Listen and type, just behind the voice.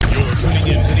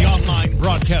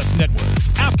broadcast network,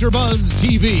 AfterBuzz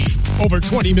TV. Over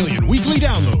 20 million weekly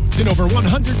downloads in over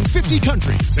 150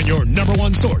 countries, and your number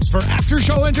one source for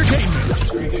after-show entertainment.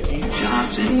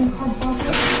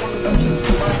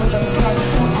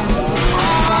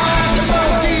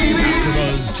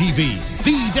 AfterBuzz TV,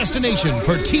 the destination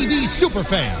for TV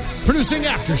superfans, producing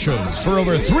after shows for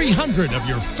over 300 of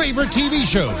your favorite TV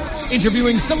shows,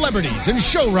 interviewing celebrities and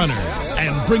showrunners,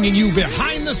 and bringing you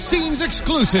behind-the-scenes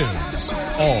exclusives.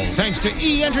 All thanks to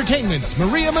E! Entertainment's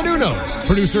Maria Menounos,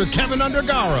 producer Kevin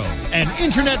Undergaro, and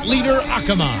internet leader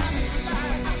Akamai.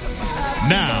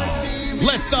 Now,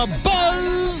 let the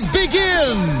buzz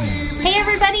begin! Hey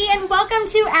everybody, and welcome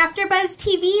to AfterBuzz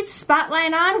TV's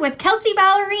Spotlight On with Kelsea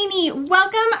Ballerini.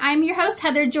 Welcome, I'm your host,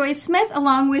 Heather Joy Smith.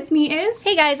 Along with me is...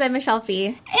 Hey guys, I'm Michelle Fee.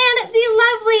 And the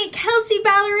lovely Kelsea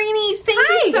Ballerini. Thank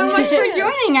you so much for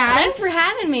joining us. Thanks for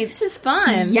having me. This is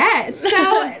fun. Yes.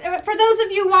 So, for those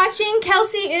of you watching,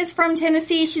 Kelsea is from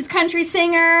Tennessee. She's a country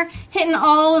singer, hitting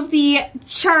all of the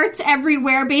charts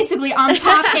everywhere, basically on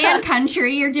pop and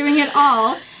country. You're doing it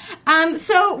all.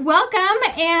 So welcome,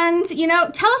 and,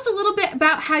 tell us a little bit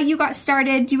about how you got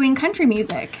started doing country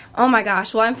music. Oh my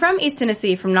gosh. Well, I'm from East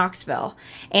Tennessee, from Knoxville.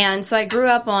 And so I grew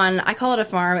up on, I call it a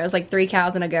farm. It was like 3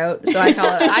 cows and a goat. So I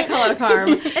call it a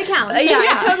farm. It counts.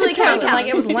 It totally counts. Like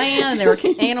it was land, there were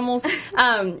animals. So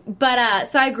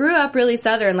I grew up really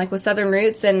Southern, like with Southern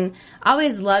roots, and I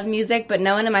always loved music, but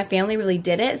no one in my family really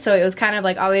did it. So it was kind of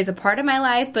like always a part of my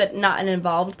life, but not an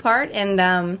involved part.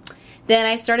 And, then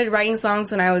I started writing songs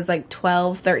when I was like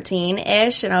 12,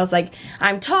 13-ish, and I was like,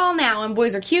 I'm tall now, and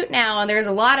boys are cute now, and there's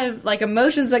a lot of like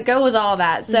emotions that go with all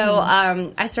that. So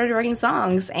I started writing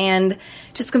songs and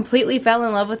just completely fell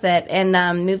in love with it,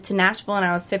 and moved to Nashville when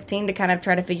I was 15 to kind of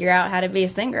try to figure out how to be a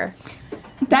singer.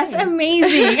 That's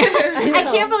amazing. I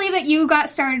can't believe that you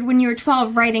got started when you were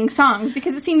 12 writing songs,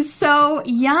 because it seems so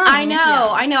young. I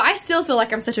know. I still feel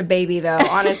like I'm such a baby, though,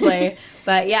 honestly.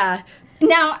 But yeah.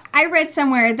 Now, I read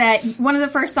somewhere that one of the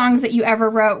first songs that you ever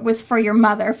wrote was for your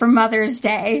mother, for Mother's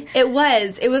Day. It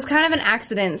was kind of an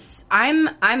accident. I'm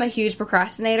a huge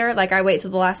procrastinator. Like, I wait till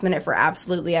the last minute for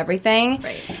absolutely everything.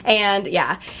 Right. And,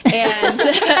 yeah. And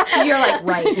you're like,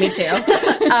 right, me too.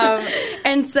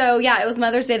 And so, yeah, it was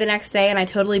Mother's Day the next day, and I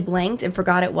totally blanked and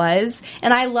forgot it was.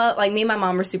 And I love, like, me and my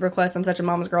mom were super close. I'm such a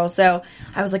mom's girl. So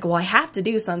I was like, well, I have to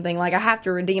do something. Like, I have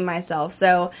to redeem myself.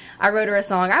 So I wrote her a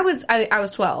song. I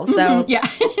was 12, so... Yeah.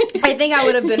 I think I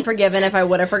would have been forgiven if I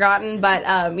would have forgotten, but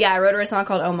I wrote her a song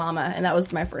called Oh Mama, and that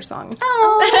was my first song.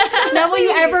 Oh. Now, will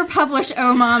you ever publish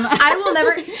Oh Mama? I will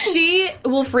never. She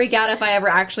will freak out if I ever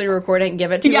actually record it and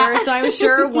give it to her, so I'm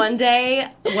sure one day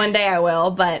I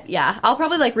will, but yeah, I'll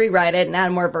probably like rewrite it and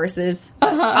add more verses.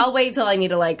 I'll wait till I need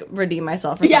to like redeem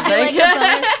myself or something. Like a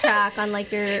bonus track on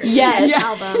like your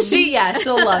album.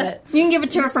 She'll love it. You can give it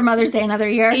to her for Mother's Day another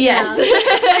year. Yes.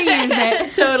 Reuse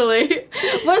it. Totally.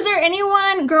 Was there anyone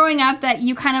growing up that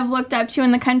you kind of looked up to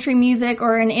in the country music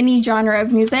or in any genre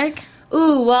of music?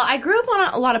 Ooh, well, I grew up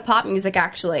on a lot of pop music,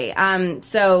 actually.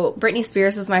 So Britney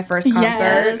Spears was my first concert.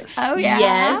 Yes. Oh, yeah.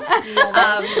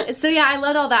 Yes. So, yeah, I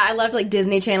loved all that. I loved, like,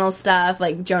 Disney Channel stuff,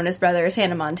 like Jonas Brothers,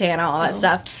 Hannah Montana, all that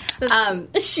stuff.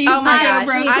 She's oh, my gosh.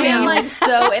 broken. I am, like,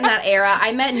 so in that era.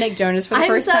 I met Nick Jonas for the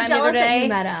first time the other day. I'm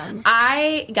so jealous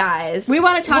that you met him. Guys. We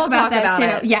want to talk about that, too.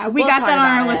 It. Yeah, we'll got that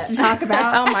on our list to talk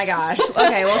about. Oh, my gosh.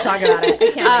 Okay, we'll talk about it.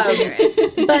 I can't wait to hear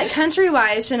it. But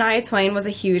country-wise, Shania Twain was a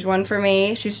huge one for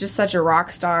me. She's just such a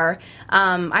rock star.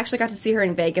 I actually got to see her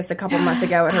in Vegas a couple months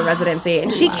ago at her residency,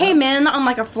 and she came in on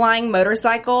like a flying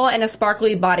motorcycle and a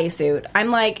sparkly bodysuit.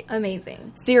 I'm like,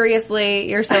 amazing. Seriously,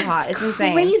 you're so hot. It's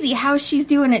insane. Crazy how she's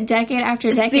doing it decade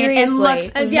after decade.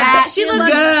 Seriously. And she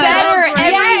looks better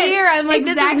every year. I'm like,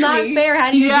 exactly. This is not fair.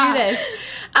 How do you do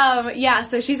this?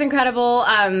 So she's incredible.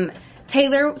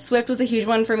 Taylor Swift was a huge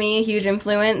one for me, a huge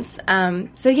influence.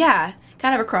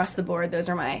 Kind of across the board, those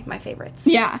are my favorites.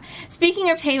 Yeah.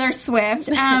 Speaking of Taylor Swift,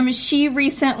 she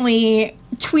recently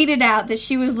tweeted out that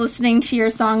she was listening to your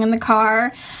song in the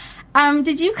car.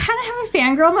 Did you kind of have a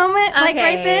fangirl moment, like,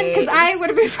 right then? Because I would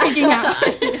have been freaking out.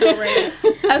 I know,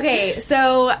 right? Okay,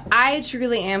 so I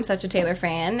truly am such a Taylor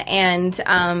fan, and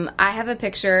I have a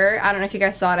picture. I don't know if you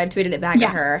guys saw it. I tweeted it back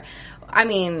at her. I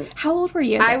mean... How old were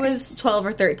you? I was 12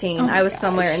 or 13. I was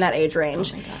somewhere in that age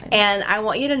range. Oh my God. And I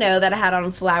want you to know that I had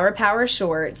on Flower Power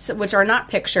shorts, which are not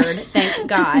pictured, thank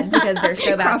God, because they're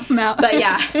so bad. Crop them out. But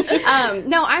yeah.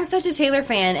 No, I'm such a Taylor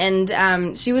fan,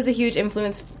 and she was a huge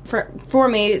influence for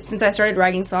me since I started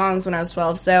writing songs when I was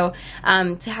 12. So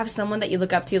to have someone that you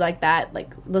look up to like that,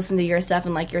 like listen to your stuff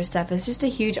and like your stuff, is just a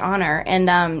huge honor.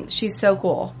 And she's so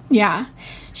cool. Yeah.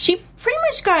 She pretty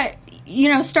much got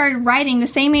started writing the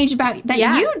same age that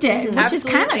you did, which is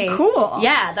kind of cool.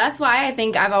 Yeah, that's why I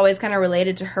think I've always kind of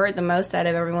related to her the most out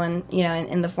of everyone,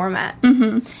 in the format.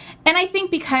 Mm-hmm. And I think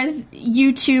because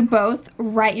you two both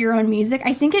write your own music,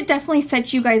 I think it definitely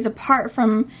sets you guys apart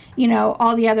from,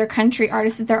 all the other country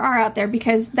artists that there are out there,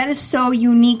 because that is so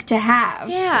unique to have.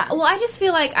 Yeah. Well, I just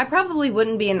feel like I probably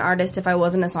wouldn't be an artist if I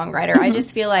wasn't a songwriter. I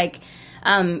just feel like,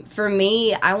 for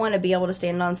me, I want to be able to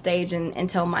stand on stage and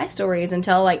tell my stories and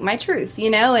tell, my truth,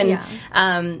 and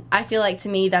I feel like, to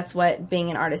me, that's what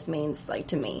being an artist means,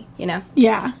 to me,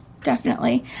 Yeah.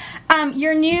 Definitely.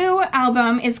 Your new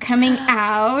album is coming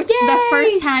out the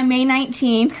first time, May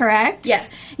 19th, correct?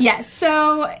 Yes. Yes.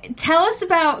 So tell us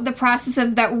about the process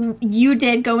that you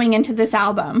did going into this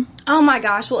album. Oh my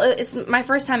gosh. Well, it's my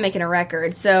first time making a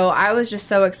record, so I was just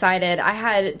so excited. I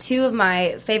had two of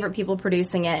my favorite people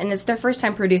producing it, and it's their first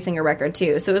time producing a record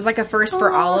too. So it was like a first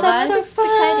for all of us. That's so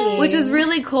fun. Which was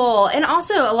really cool. And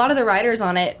also, a lot of the writers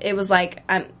on it, it was like,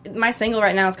 my single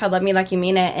right now is called Love Me Like You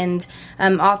Mean It,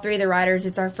 and all three of the writers,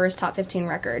 it's our first top 15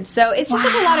 record. So it's just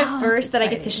like a lot of firsts that I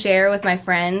get to share with my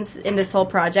friends in this whole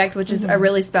project, which is a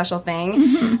really special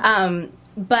thing.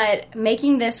 But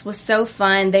making this was so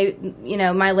fun. They,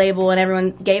 my label and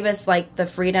everyone gave us the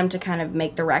freedom to kind of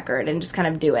make the record and just kind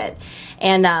of do it.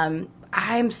 And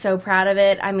I'm so proud of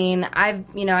it. I mean,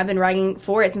 I've been writing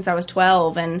for it since I was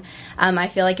 12, and I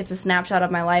feel like it's a snapshot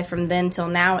of my life from then till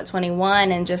now at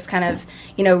 21, and just kind of,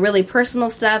 really personal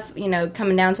stuff,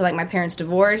 coming down to my parents'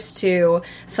 divorce to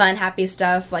fun, happy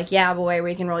stuff Yeah Boy, where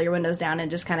you can roll your windows down and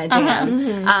just kind of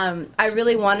jam. I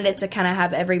really wanted it to kind of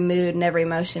have every mood and every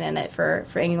emotion in it for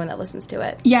anyone that listens to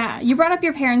it. Yeah, you brought up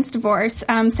your parents' divorce.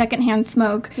 Secondhand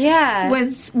Smoke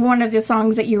was one of the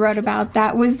songs that you wrote about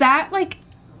that. Was that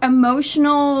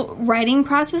emotional writing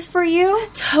process for you?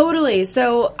 Totally.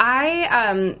 So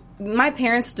my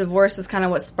parents' divorce is kind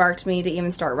of what sparked me to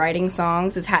even start writing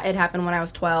songs. It happened when I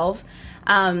was 12.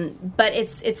 But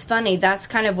it's funny. That's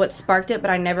kind of what sparked it, but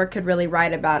I never could really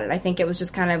write about it. I think it was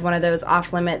just kind of one of those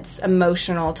off-limits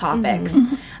emotional topics.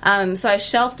 So I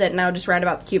shelved it, and I would just write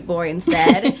about the cute boy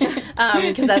instead,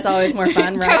 because that's always more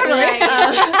fun, right? Totally.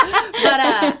 But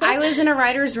I was in a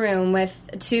writer's room with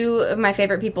two of my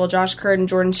favorite people, Josh Kurd and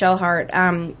Jordan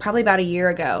Shellhart, probably about a year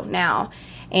ago now.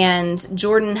 And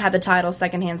Jordan had the title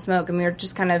Secondhand Smoke, and we were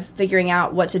just kind of figuring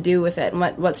out what to do with it and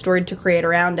what story to create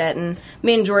around it. And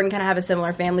me and Jordan kind of have a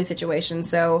similar family situation,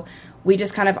 so we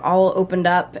just kind of all opened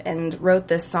up and wrote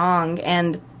this song.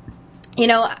 And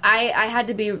I had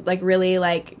to be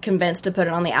really convinced to put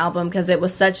it on the album, because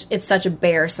it's such a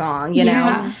bare song, you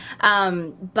know.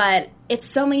 But it's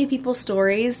so many people's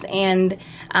stories, and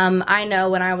I know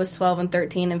when I was 12 and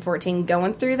 13 and 14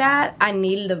 going through that, I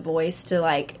needed a voice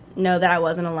to know that I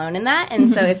wasn't alone in that.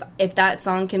 And so if that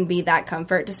song can be that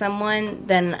comfort to someone,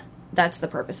 then that's the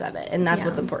purpose of it, and that's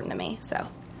what's important to me. So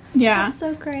yeah, that's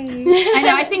so great. I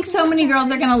know. I think so many girls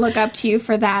are going to look up to you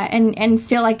for that and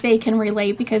feel like they can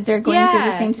relate, because they're going through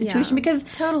the same situation. Because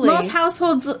most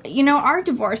households, are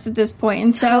divorced at this point,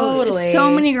 and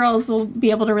so many girls will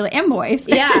be able to relate, and boys.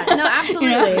 Yeah, no,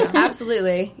 absolutely,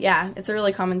 absolutely. Yeah, it's a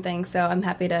really common thing. So I'm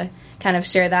happy to kind of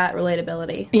share that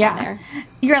relatability. Yeah. There.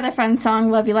 Your other fun song,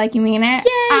 Love You Like You Mean It.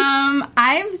 Yay!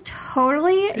 I'm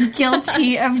totally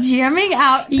guilty of jamming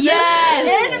out in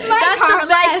my car,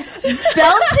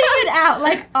 belting it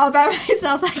out all by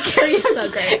myself, karaoke.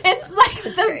 So great. It's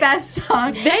the best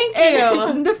song. Thank you.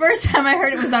 And the first time I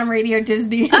heard it was on Radio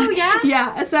Disney. Oh, yeah?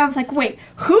 Yeah. So I was like, wait,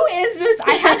 who is this?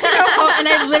 I had to go home, and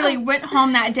I literally went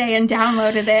home that day and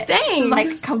downloaded it.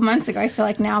 Thanks. A couple months ago, I feel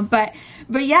like now. But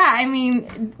yeah, I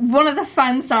mean, one of the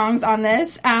fun songs on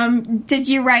this. Did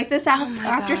you write this out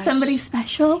after somebody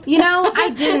special? I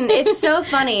didn't. It's so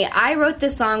funny. I wrote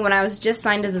this song when I was just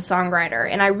signed as a songwriter,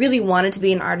 and I really wanted to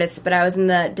be an artist, but I was in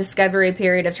the discovery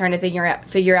period of trying to figure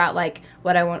out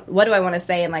what do I want to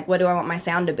say, and what do I want my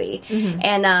sound to be.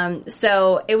 And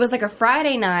so it was a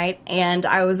Friday night, and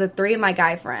I was with three of my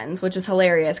guy friends, which is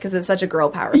hilarious because it's such a girl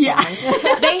power song. Yeah.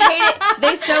 They hate it.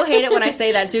 They so hate it when I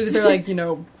say that too, because they're like,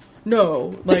 no,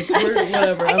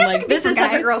 whatever. I'm like, this is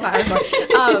such a girl power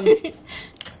song.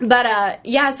 But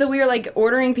so we were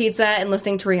ordering pizza and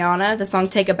listening to Rihanna, the song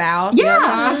 "Take a Bow." You know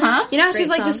that song? You know, she's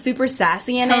just super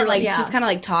sassy in it, just kind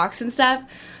of talks and stuff.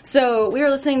 So we were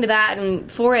listening to that,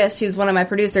 and Forrest, who's one of my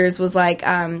producers, was like,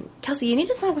 Kelsey, you need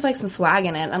a song with some swag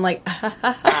in it. I'm like,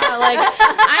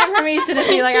 I'm from East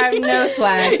Tennessee, I have no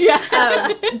swag.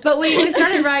 Yeah. But we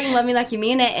started writing Love Me Like You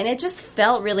Mean It, and it just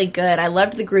felt really good. I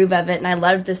loved the groove of it, and I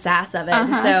loved the sass of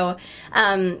it. So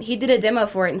he did a demo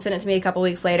for it and sent it to me a couple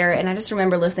weeks later, and I just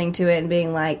remember listening to it and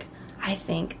being like, I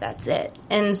think that's it.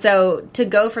 And so to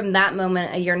go from that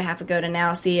moment a year and a half ago to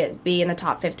now see it be in the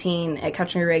top 15 at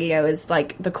country radio is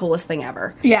like the coolest thing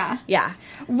ever. Yeah. Yeah.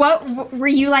 What were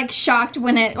you like shocked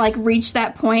when it like reached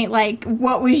that point? Like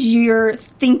what was your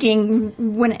thinking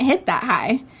when it hit that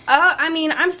high? I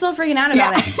mean, I'm still freaking out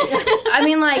about it. I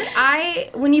mean,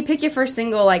 like, when you pick your first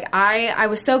single, like, I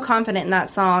was so confident in that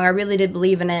song. I really did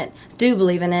believe in it,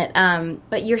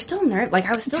 but you're still nervous. Like,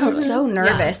 I was still so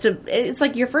nervous. Yeah. It's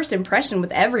like your first impression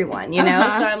with everyone, you know?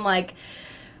 So I'm like,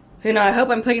 you know, I hope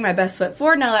I'm putting my best foot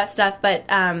forward and all that stuff, but,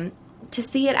 to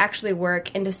see it actually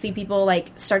work and to see people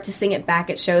like start to sing it back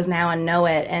at shows now and know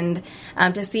it, and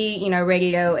to see, you know,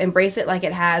 radio embrace it like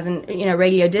it has, and, you know,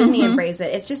 Radio Disney embrace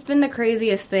it. It's just been the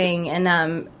craziest thing,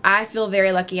 and I feel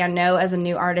very lucky. I know as a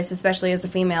new artist, especially as a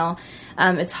female,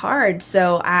 it's hard,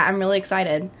 so I'm really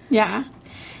excited. Yeah.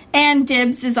 And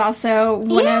Dibs is also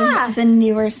one of the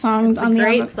newer songs on the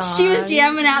album. Song. She was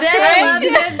jamming out to it. I love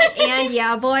Dibs and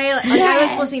Yeah Boy. Like, I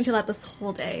was listening to that this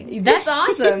whole day. That's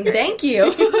awesome. Thank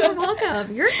you. You're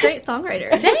welcome. You're a great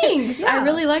songwriter. Thanks. Yeah. I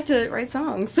really like to write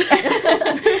songs. You know.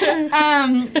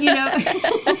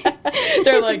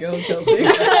 They're like, oh, Kelsey.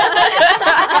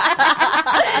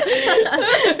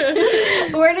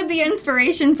 Where did the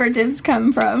inspiration for Dibs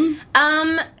come from?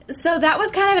 So that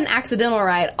was kind of an accidental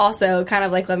write, also kind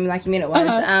of like Love Me Like You Mean It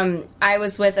was. I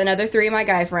was with another 3 of my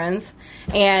guy friends,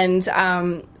 and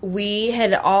we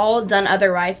had all done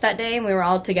other writes that day, and we were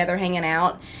all together hanging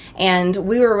out, and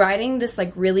we were writing this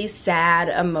like really sad,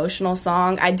 emotional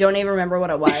song. I don't even remember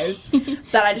what it was,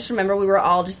 but I just remember we were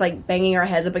all just like banging our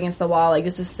heads up against the wall, like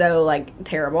this is so like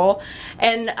terrible.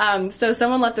 And so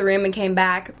someone left the room and came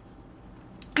back.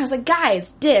 I was like,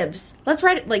 guys, Dibs. Let's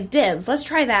write it like Dibs. Let's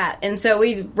try that. And so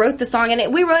we wrote the song,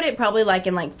 and we wrote it probably like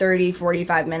in like 30,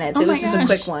 45 minutes. It was just a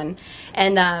quick one.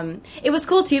 And it was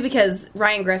cool too because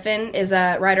Ryan Griffin is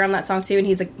a writer on that song too, and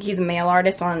he's a male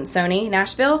artist on Sony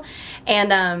Nashville.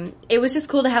 And it was just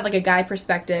cool to have like a guy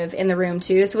perspective in the room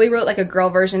too. So we wrote like a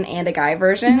girl version and a guy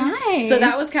version. Nice. So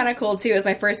that was kind of cool too. It was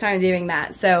my first time doing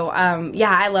that. So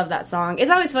yeah, I love that song.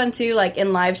 It's always fun too, like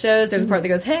in live shows, there's a part that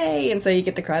goes, hey, and so you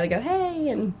get the crowd to go, hey,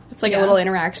 and it's like a little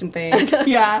interaction thing.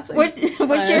 Yeah. What's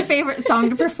your favorite song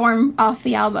to perform off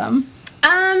the album?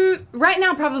 Right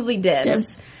now, probably Dibs.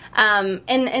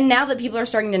 And now that people are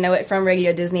starting to know it from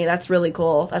Radio Disney, that's really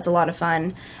cool. That's a lot of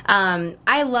fun.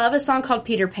 I love a song called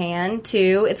Peter Pan,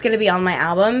 too. It's going to be on my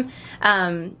album.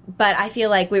 But I feel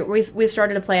like we've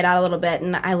started to play it out a little bit,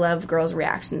 and I love girls'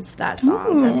 reactions to that song.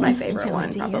 Ooh, that's my favorite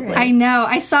one, probably. I know.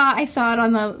 I saw it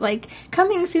on the, like,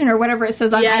 coming soon or whatever it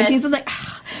says on iTunes. I was like,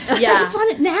 I just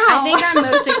want it now. I think I'm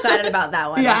most excited about that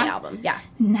one on the album. Yeah.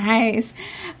 Nice.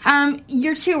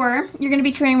 Your tour, you're going to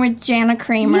be touring with Jana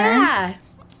Kramer. Yeah.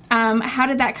 How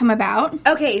did that come about?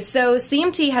 Okay, so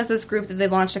CMT has this group that they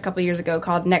launched a couple years ago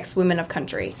called Next Women of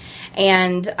Country.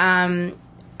 And I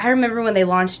remember when they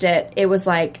launched it, it was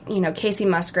like, you know, Casey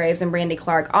Musgraves and Brandy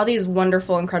Clark, all these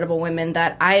wonderful, incredible women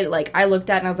that I looked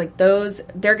at and I was like,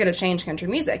 they're going to change country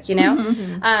music, you know?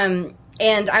 Mm-hmm.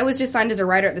 And I was just signed as a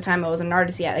writer at the time. I wasn't an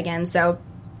artist yet again, so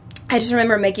I just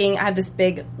remember I had this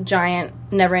big, giant,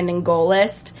 never-ending goal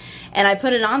list, and I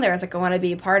put it on there. I was like, I want to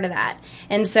be a part of that.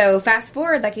 And so fast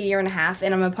forward like a year and a half,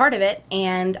 and I'm a part of it,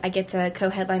 and I get to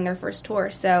co-headline their first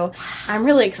tour. So I'm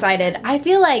really excited. I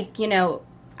feel like, you know,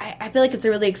 I feel like it's a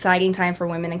really exciting time for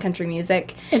women in country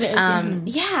music. It is.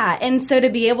 Yeah, and so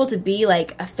to be able to be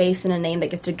like a face and a name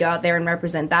that gets to go out there and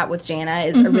represent that with Jana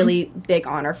is a really big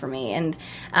honor for me. And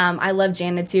I love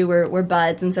Jana too. We're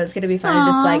buds, and so it's going to be fun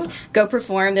to just like go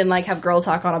perform and like have girl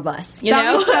talk on a bus. You know,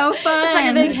 that'd be so fun. It's like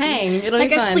a big hang. It'll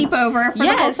like be fun. A sleepover for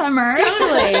the whole summer.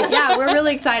 Totally. Yeah, we're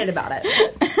really excited about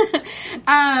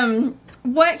it.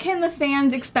 What can the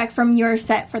fans expect from your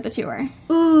set for the tour?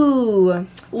 Ooh.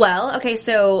 Well, okay,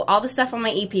 so all the stuff on my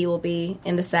EP will be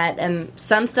in the set, and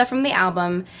some stuff from the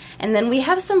album, and then we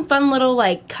have some fun little,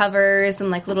 like, covers and,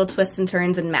 like, little twists and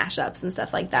turns and mashups and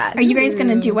stuff like that. Are you guys going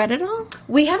to duet at all?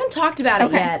 We haven't talked about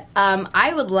it yet.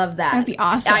 I would love that. That'd be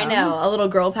awesome. I know, a little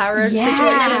girl power situation.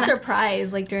 Like a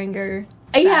surprise, like, during your...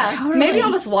 Yeah, totally. Maybe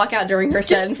I'll just walk out during her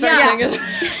set and start singing.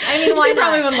 I mean, why she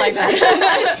probably wouldn't like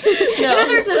that. No. You know,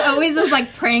 there's always those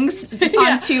like pranks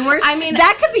on tours. I mean,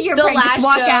 that could be your prank. Just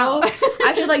walk out.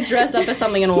 I should like dress up as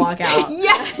something and walk out.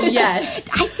 Yes.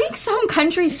 I think some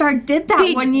country star did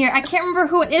that one year. I can't remember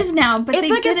who it is now, but it's they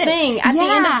like did a thing. At the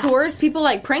end of tours, people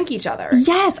like prank each other.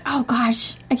 Yes. Oh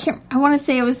gosh, I want to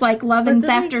say it was like Love and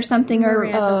Theft or something, or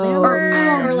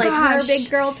like her big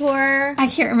girl tour. I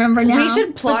can't remember now. We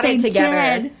should plot it together.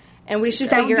 and we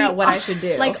should figure out what I should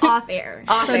do. Like off air.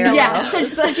 Off air. No. Yeah.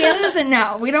 So Jana doesn't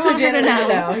know. We don't want her to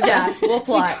know. Yeah. We'll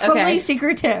plot. Totally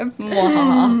secretive. You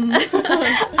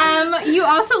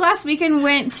also last weekend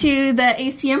went to the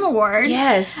ACM Awards.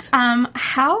 Yes.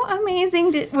 How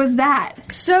amazing was that?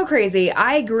 So crazy.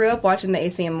 I grew up watching the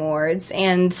ACM Awards,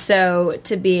 and so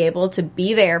to be able to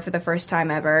be there for the first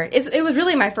time ever, it was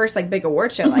really my first like big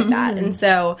award show like that. And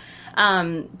so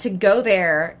to go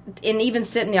there and even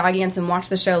sit in the audience and watch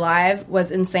the show live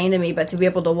was insane to me. But to be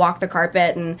able to walk the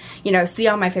carpet and, see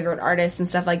all my favorite artists and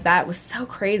stuff like that was so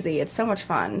crazy. It's so much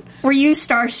fun. Were you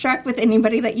starstruck with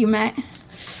anybody that you met?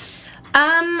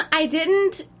 I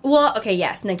didn't. Well, okay,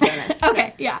 yes, Nick Jonas.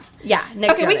 Okay, yeah. Yeah, Nick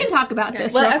Jonas. Okay, we can talk about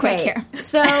this real quick here.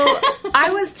 So, I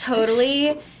was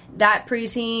totally that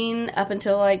preteen up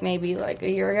until, like, maybe, like, a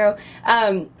year ago.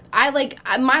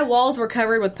 My walls were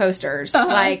covered with posters,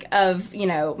 of,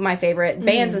 my favorite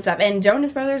bands and stuff. And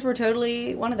Jonas Brothers were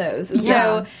totally one of those. And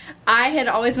so I had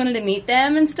always wanted to meet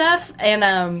them and stuff.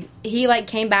 And he,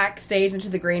 came backstage into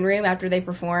the green room after they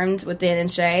performed with Dan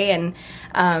and Shay. And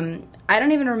I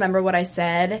don't even remember what I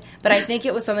said, but I think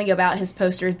it was something about his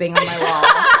posters being on my wall.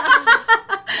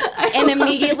 And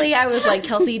immediately I was like,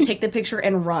 Kelsey, take the picture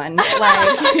and run.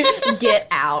 Get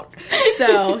out.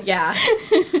 So, yeah.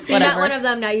 So you got one of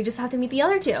them, now you just have to meet the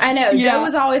other two. I know. Yeah. Joe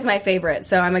was always my favorite,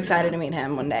 so I'm excited to meet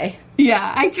him one day.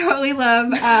 Yeah, I totally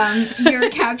love your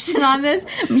caption on this.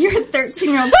 Your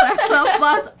 13-year-old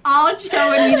self-lost all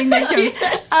Joe and meeting Nick Jonas.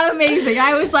 Yes. Amazing.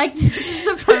 I was like, this is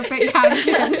the perfect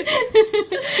caption.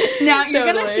 Now, you're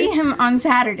going to see him on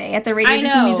Saturday at the Radio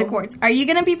Disney Music Awards. Are you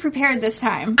going to be prepared this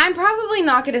time? I'm probably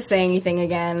not going to say anything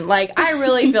again. I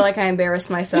really feel like I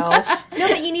embarrassed myself. No,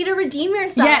 but you need to redeem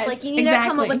yourself. Yes, you need to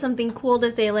come up with something cool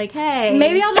to say, hey.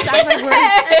 Maybe I'll just act like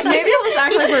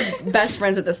we're best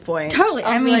friends at this point. Totally.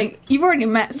 I mean, you've already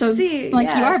met, so you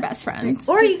are best friends.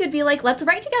 Or you could be like, let's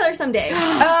write together someday.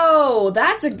 Oh,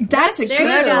 that's a good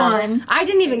one. I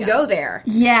didn't even go there.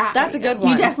 Yeah. That's a good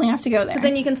one. You definitely have to go there. But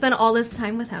then you can spend all this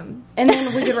time with him. And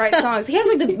then we could write songs. He has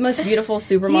the most beautiful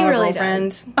supermodel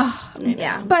girlfriend. Oh,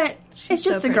 yeah. But it's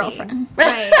just a girlfriend.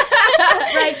 Right.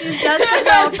 Right, she's just a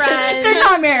girlfriend. They're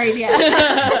not married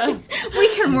yet.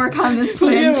 We can work on this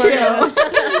plan, too.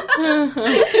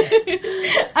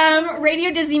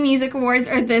 Radio Disney Music Awards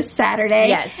are this Saturday.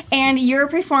 Yes. And you're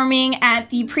performing at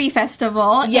the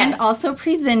pre-festival. Yes. And also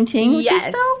presenting, which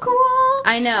is so cool.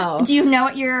 I know. Do you know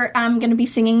what you're going to be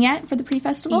singing yet for the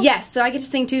pre-festival? Yes, so I get to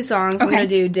sing 2 songs. Okay. I'm going to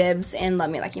do Dibs and Love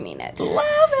Me Like You Mean It.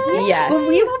 Love it. Yes. Well,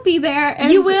 we will be there.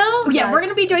 And you will? Yeah, we're going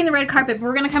to be doing the red carpet, but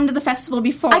we're going to come to the festival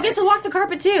before. I get to walk the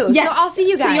carpet too. Yes. So I'll see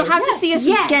you guys. So you'll have to see us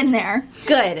again there.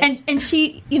 Good. And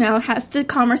she, has to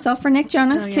calm herself for Nick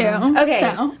Jonas too. Okay.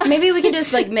 So. Maybe we can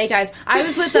just make eyes. I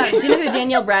was with, do you know who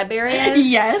Danielle Bradbury is?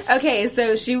 Yes. Okay,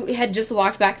 so she had just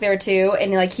walked back there too,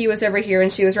 and he was over here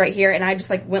and she was right here, and I just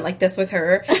went like this with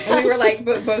her, and we were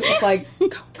both just go. You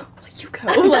go.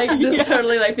 Just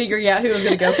totally figuring out who was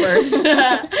going to go first.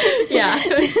 Yeah.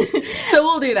 So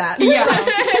we'll do that. Yeah.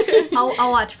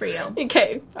 I'll watch for you.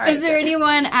 Okay. All right. Is there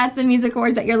anyone at the Music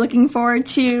Awards that you're looking forward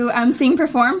to seeing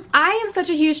perform? I am such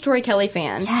a huge Tori Kelly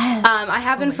fan. Yes. I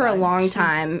have been for a long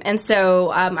time. And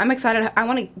so I'm excited. I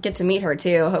want to get to meet her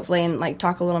too, hopefully, and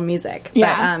talk a little music.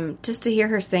 Yeah. But just to hear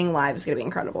her sing live is going to be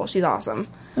incredible. She's awesome.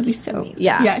 That'd be so amazing.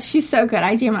 Yeah, she's so good.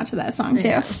 I jam out to that song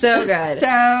too. So good.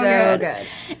 So good.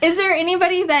 Is there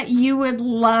anybody that you would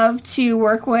love to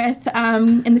work with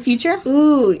in the future?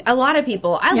 Ooh, a lot of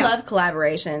people. I love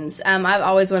collaborations. I've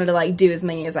always wanted to do as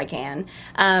many as I can.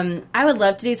 I would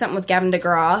love to do something with Gavin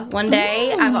DeGraw one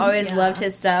day. I've always loved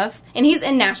his stuff, and he's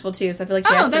in Nashville too, so I feel like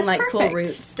he has some cool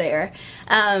roots there.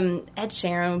 Ed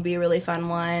Sheeran would be a really fun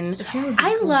one.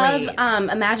 I love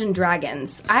Imagine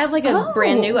Dragons. I have a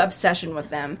brand new obsession with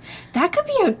them. That could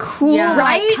be a cool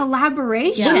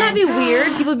collaboration. Yeah. Wouldn't that be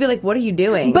weird? People would be like, what are you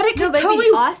doing? But it could totally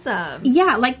be awesome.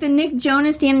 Yeah, the Nick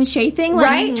Jonas, Dan and Shay thing.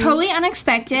 Right? Totally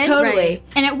unexpected. Totally. Right.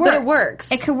 And it works. But it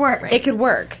works. It could work. It could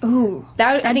work. Ooh.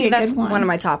 I think that's one of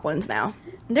my top ones now.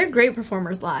 They're great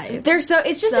performers live.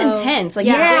 It's just intense. You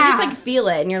just feel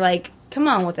it and you're like, come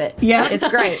on with it. Yeah. It's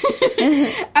great.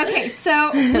 Okay,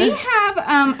 so we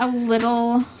have a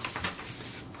little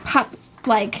pop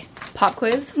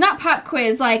quiz? Not pop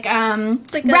quiz,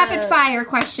 rapid fire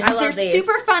questions. I love these.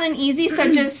 Super fun and easy,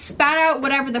 so just spout out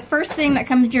whatever the first thing that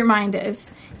comes to your mind is.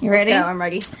 You ready? Let's go, I'm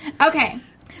ready. Okay.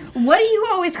 What do you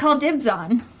always call dibs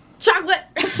on? Chocolate!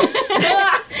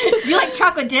 You like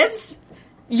chocolate dibs?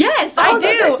 Yes, I do.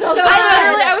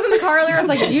 I was in the car earlier. I was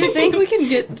like, "Do you think we can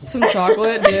get some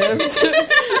chocolate dibs?"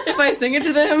 if I sing it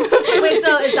to them. Wait,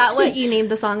 so is that what you named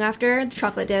the song after? The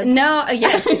chocolate dip? No,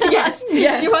 yes.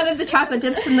 Yes. She wanted the chocolate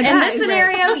dips from the guys. In this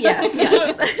scenario,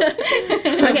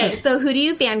 yes. Okay, so who do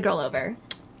you fangirl over?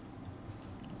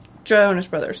 Jonas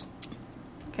Brothers.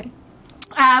 Okay.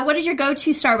 What is your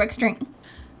go-to Starbucks drink?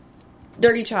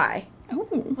 Dirty chai. Oh,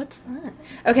 What's that?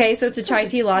 Okay, so it's a chai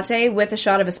tea latte with a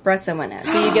shot of espresso in it.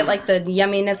 So you get like the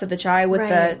yumminess of the chai with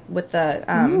the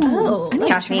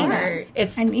caffeine.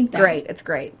 It's I need that. great. It's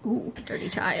great. Ooh. Dirty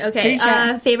chai. Okay. Dirty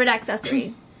chai. Favorite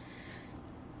accessory?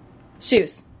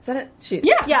 Shoes. Is that it? Shoes.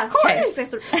 Yeah, of course.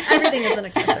 Everything is an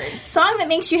accessory. Song that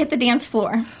makes you hit the dance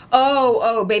floor.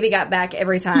 Oh, Baby Got Back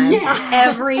every time. Yeah.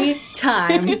 Every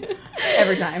time.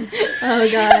 Every time. Oh,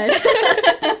 God.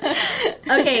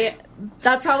 Okay,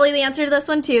 that's probably the answer to this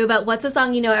one, too, but what's a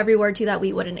song you know every word to that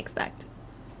we wouldn't expect?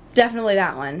 Definitely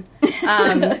that one.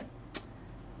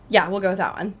 Yeah, we'll go with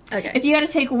that one. Okay. If you had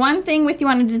to take one thing with you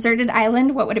on a deserted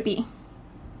island, what would it be?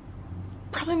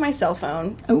 Probably my cell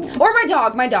phone. Ooh. Or my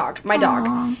dog. My dog.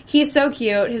 Aww. He's so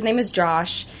cute. His name is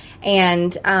Josh.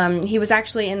 And he was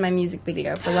actually in my music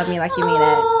video for Love Me Like You Mean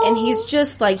It. And he's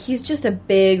just a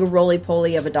big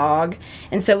roly-poly of a dog.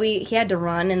 And so he had to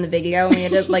run in the video, and we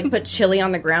had to put chili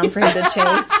on the ground for him to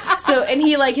chase. So, and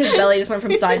he his belly just went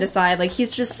from side to side.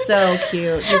 He's just so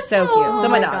cute. He's so cute. So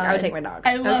my dog. God. I would take my dog.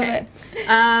 I love it.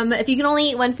 If you can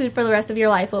only eat one food for the rest of your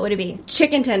life, what would it be?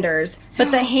 Chicken tenders, but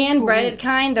the hand-breaded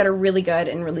kind that are really good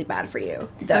and really bad for you.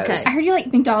 Those. Okay. I heard you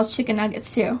like McDonald's chicken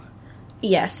nuggets too.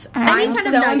 Yes. I'm I'm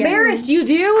so so embarrassed. You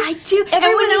do? I do.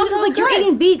 Everyone And else is like, you're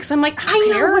eating beaks. I'm like, I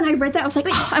know. When I read that, I was like,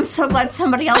 oh, I'm so glad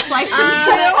somebody else likes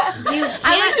them too. You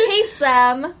can't taste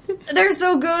them. They're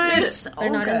so good. They're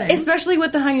not in there. Especially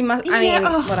with the honey mustard. I mean,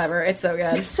 Yeah. whatever. It's so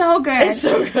good. So good. It's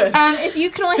so good. If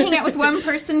you could only hang out with one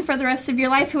person for the rest of your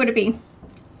life, who would it be?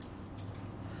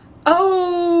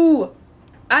 Oh,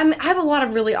 I have a lot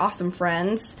of really awesome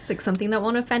friends. It's like something that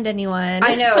won't offend anyone.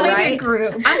 I know, So like a right?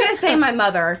 group. I'm gonna say my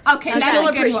mother. Okay, that's she'll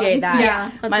a good appreciate one. that.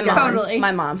 Yeah, that's my a mom. good one. Totally.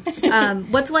 My mom.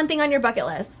 What's one thing on your bucket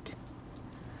list?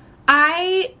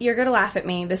 You're gonna laugh at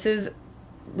me. This is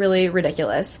really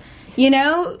ridiculous. You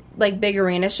know, big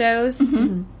arena shows?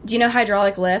 Mm-hmm. Do you know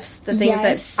hydraulic lifts? The things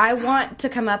Yes. that I want to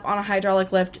come up on a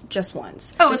hydraulic lift just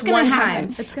once. Oh, just it's gonna one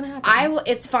happen. time. It's gonna happen.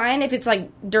 It's fine if it's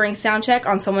during sound check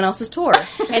on someone else's tour.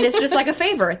 And it's just a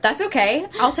favor. That's okay.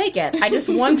 I'll take it. I just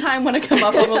one time want to come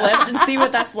up on the lift and see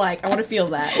what that's like. I want to feel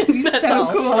that. That's So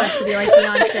all. cool. Wants to be like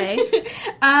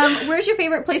Beyonce. Where's your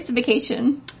favorite place to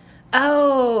vacation?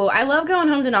 Oh, I love going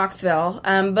home to Knoxville.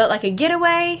 But a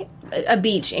getaway, a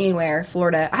beach anywhere,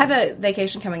 Florida. I have a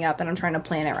vacation coming up and I'm trying to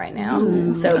plan it right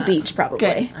now. So beach probably.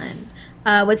 Good.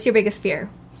 Fun. What's your biggest fear?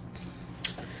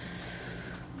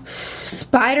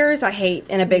 Spiders I hate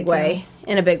in a big way.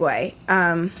 In a big way.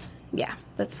 Yeah,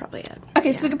 that's probably it.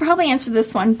 Okay, so we could probably answer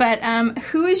this one, but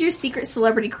who is your secret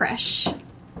celebrity crush?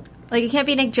 It can't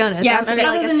be Nick Jonas. Yeah, It has to be,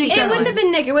 other than Nick It Jonas. wouldn't have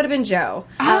been Nick, it would have been Joe.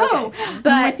 Oh,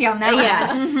 But I'm with you on that one. Yeah.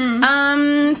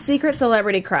 Mm-hmm. Secret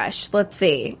celebrity crush. Let's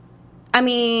see. I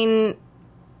mean,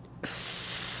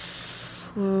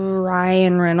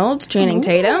 Ryan Reynolds, Channing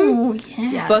Tatum. Oh,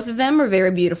 yeah. Both of them are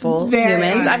very beautiful Very.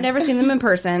 humans. I've never seen them in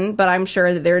person, but I'm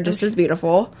sure that they're just as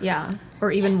beautiful. Yeah. Or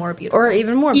even more beautiful. Or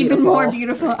even more beautiful. Even more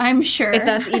beautiful, I'm sure. If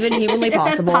that's even humanly If that's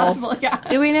possible. possible, yeah.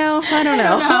 Do we know? I don't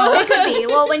know. No. It could be.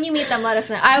 Well, when you meet them, let us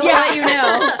know. I will let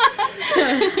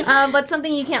you know. What's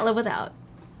something you can't live without?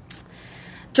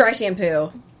 Dry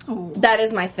shampoo. Ooh. That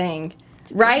is my thing.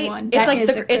 Right? one. It's That is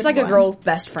a it's good a one. girl's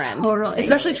best friend. Totally.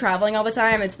 Especially traveling all the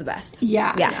time, it's the best.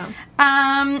 Yeah. Yeah.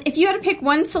 If you had to pick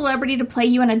one celebrity to play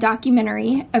you in a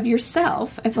documentary of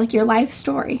yourself, of your life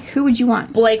story, who would you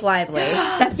want? Blake Lively.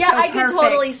 That's Yeah, so I could perfect.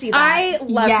 totally see that. I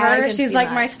love Yeah, I her. can She's see like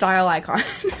that. my style icon.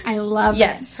 I love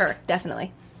Yes, it. her,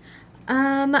 definitely.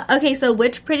 Okay, so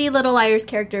which Pretty Little Liars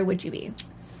character would you be?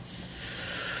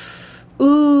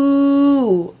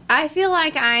 Ooh. I feel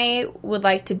like I would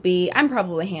like to be I'm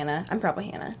probably Hannah.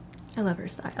 I love her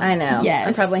style. I know. Yes.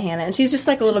 I'm probably Hannah. And she's just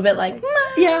a little bit like,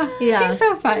 Yeah. Yeah. She's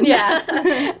so fun. yeah.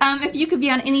 If you could be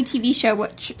on any TV show,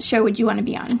 what show would you want to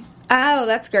be on? Oh,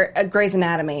 that's Grey's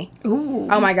Anatomy. Ooh.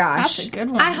 Oh my gosh. That's a good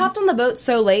one. I hopped on the boat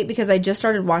so late because I just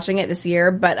started watching it this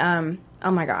year, but oh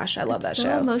my gosh, I love that So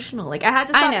show. emotional. I had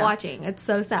to I stop know. watching. It's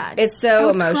so sad. It's so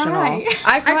would emotional. cry.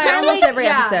 I cry cry, almost like, every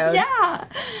yeah. episode. Yeah.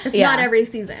 Yeah. Not every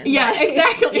season. Yeah,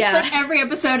 exactly. Yeah. It's every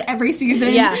episode, every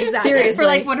season. Yeah, exactly. For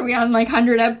what are we on,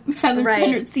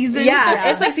 100 seasons? Yeah,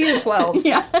 it's like season 12.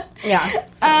 Yeah.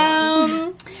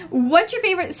 Yeah. What's your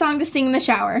favorite song to sing in the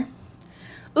shower?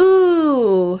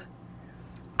 Ooh.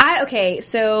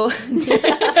 So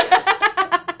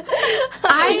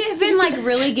I have been like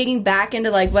really getting back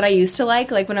into like what I used to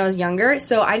like when I was younger.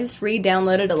 So I just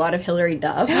re-downloaded a lot of Hilary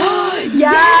Duff.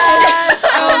 Yes!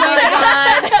 Oh my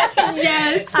god.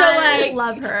 Yes. So like,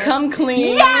 love her. Come Clean.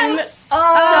 Yes!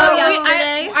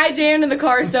 I jammed in the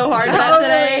car so hard that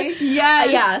today.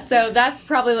 Yes. Yeah, so that's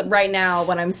probably right now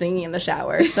what I'm singing in the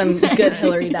shower. Some good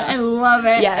Hilary Duff. I love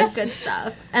it. Yes. Good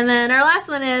stuff. And then our last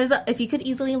one is, if you could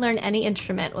easily learn any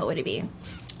instrument, what would it be?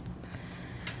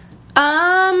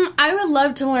 I would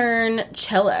love to learn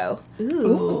cello.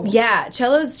 Ooh. Yeah,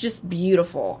 cello's just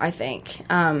beautiful, I think. It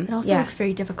also looks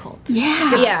very difficult.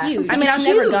 Yeah. Yeah. huge. I mean, I'm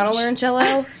never gonna learn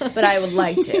cello, but I would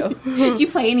like to. Do you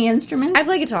play any instruments? I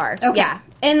play guitar. Okay. Yeah.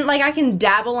 And like I can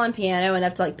dabble on piano and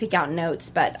have to like pick out notes,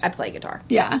 but I play guitar.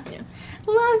 Yeah.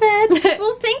 Love it.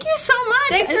 Well, thank you so much.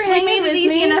 Thanks for We hanging made with it easy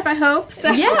me. enough, I hope.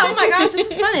 So. Yeah, oh my gosh, this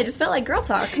was fun. It just felt like girl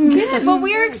talk. Good. Well,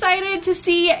 we're excited to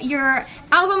see your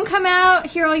album come out,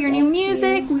 hear all your new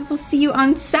music. We will see you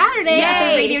on Saturday at the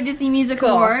Yay. Radio Disney Music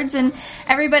Awards. And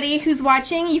everybody who's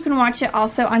watching, you can watch it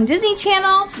also on Disney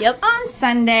Channel on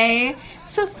Sunday.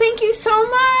 So thank you so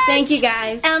much. Thank you,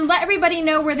 guys. And let everybody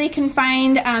know where they can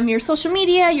find your social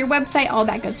media, your website, all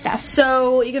that good stuff.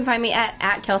 So you can find me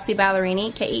at Kelsea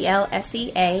Ballerini,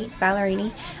 Kelsea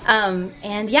Ballerini.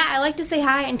 And yeah, I like to say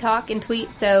hi and talk and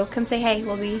tweet, so come say hey.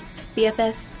 We'll be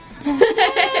BFFs.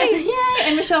 Yay!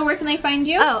 And Michelle, where can they find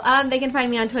you? They can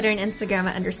find me on Twitter and Instagram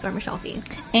at _MichelleFee.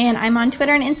 And I'm on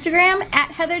Twitter and Instagram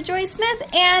at Heather Joy Smith.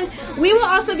 And we will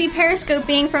also be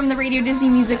periscoping from the Radio Disney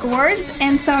Music Awards.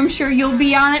 And so I'm sure you'll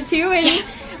be on it too and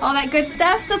all that good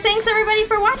stuff. So thanks everybody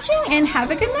for watching and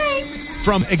have a good night.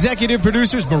 From executive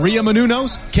producers Maria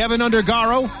Menounos, Kevin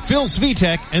Undergaro, Phil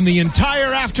Svitek, and the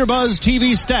entire AfterBuzz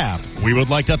TV staff, we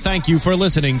would like to thank you for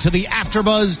listening to the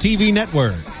AfterBuzz TV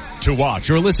network. To watch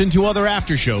or listen to other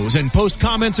after shows and post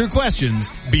comments or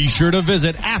questions, be sure to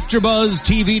visit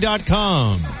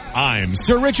AfterBuzzTV.com. I'm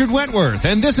Sir Richard Wentworth,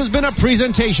 and this has been a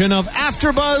presentation of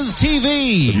AfterBuzz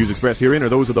TV. The views expressed herein are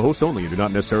those of the hosts only and do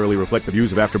not necessarily reflect the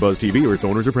views of AfterBuzz TV or its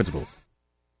owners or principals.